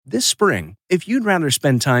This spring, if you'd rather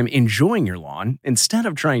spend time enjoying your lawn instead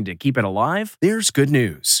of trying to keep it alive, there's good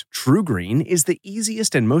news. TruGreen is the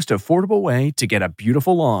easiest and most affordable way to get a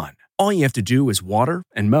beautiful lawn. All you have to do is water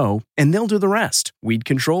and mow, and they'll do the rest. Weed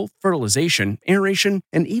control, fertilization, aeration,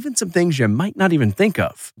 and even some things you might not even think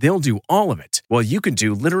of. They'll do all of it, while you can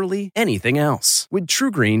do literally anything else. With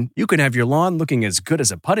TruGreen, you can have your lawn looking as good as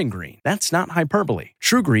a putting green. That's not hyperbole.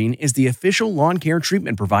 TruGreen is the official lawn care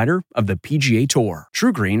treatment provider of the PGA Tour.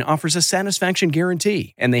 TruGreen offers a satisfaction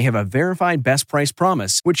guarantee, and they have a verified best price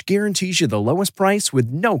promise, which guarantees you the lowest price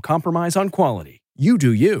with no compromise on quality. You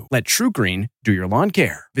do you. Let TruGreen do your lawn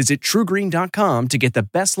care. Visit TruGreen.com to get the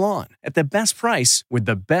best lawn at the best price with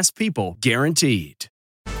the best people guaranteed.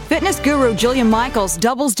 Fitness guru Jillian Michaels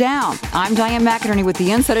doubles down. I'm Diane McInerney with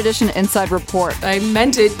the Inside Edition Inside Report. I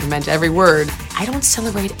meant it. I meant every word. I don't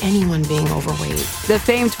celebrate anyone being overweight. The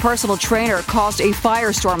famed personal trainer caused a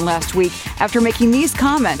firestorm last week after making these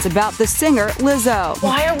comments about the singer Lizzo.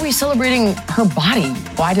 Why are we celebrating her body?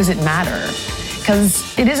 Why does it matter?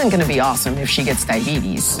 Because it isn't going to be awesome if she gets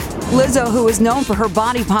diabetes. Lizzo, who is known for her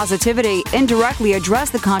body positivity, indirectly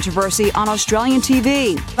addressed the controversy on Australian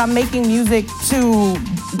TV. I'm making music to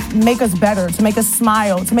make us better, to make us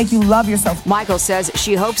smile, to make you love yourself. Michael says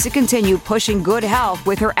she hopes to continue pushing good health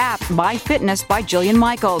with her app, My Fitness by Jillian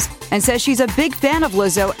Michaels, and says she's a big fan of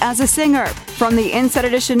Lizzo as a singer. From the Inside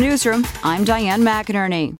Edition newsroom, I'm Diane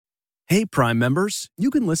McInerney. Hey, Prime members, you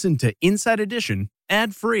can listen to Inside Edition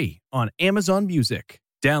ad-free on Amazon Music.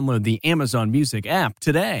 Download the Amazon Music app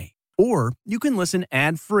today. Or you can listen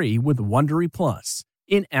ad-free with Wondery Plus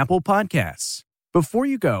in Apple Podcasts. Before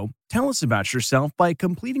you go, tell us about yourself by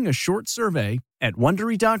completing a short survey at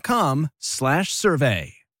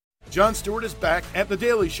Wondery.com/survey. Jon Stewart is back at The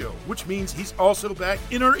Daily Show, which means he's also back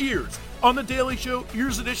in our ears on The Daily Show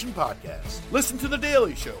Ears Edition podcast. Listen to The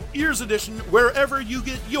Daily Show Ears Edition wherever you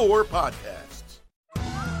get your podcasts.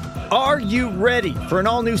 Are you ready for an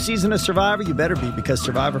all-new season of Survivor? You better be, because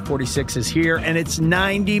Survivor 46 is here, and it's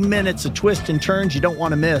 90 minutes of twists and turns you don't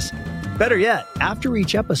want to miss. Better yet, after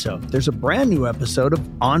each episode, there's a brand new episode of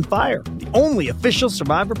On Fire, the only official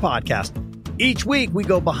Survivor podcast. Each week, we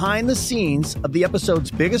go behind the scenes of the episode's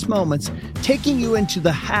biggest moments, taking you into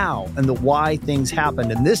the how and the why things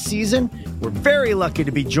happened. And this season, we're very lucky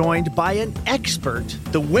to be joined by an expert,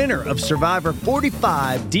 the winner of Survivor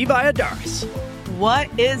 45, Dee Valladares. What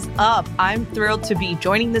is up? I'm thrilled to be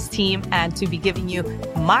joining this team and to be giving you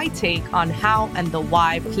my take on how and the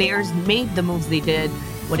why players made the moves they did,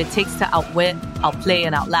 what it takes to outwit, outplay,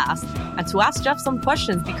 and outlast, and to ask Jeff some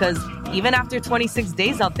questions, because even after 26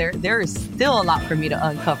 days out there, there is still a lot for me to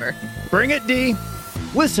uncover. Bring it, Dee.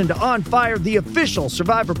 Listen to On Fire, the official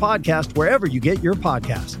Survivor podcast, wherever you get your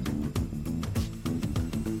podcast.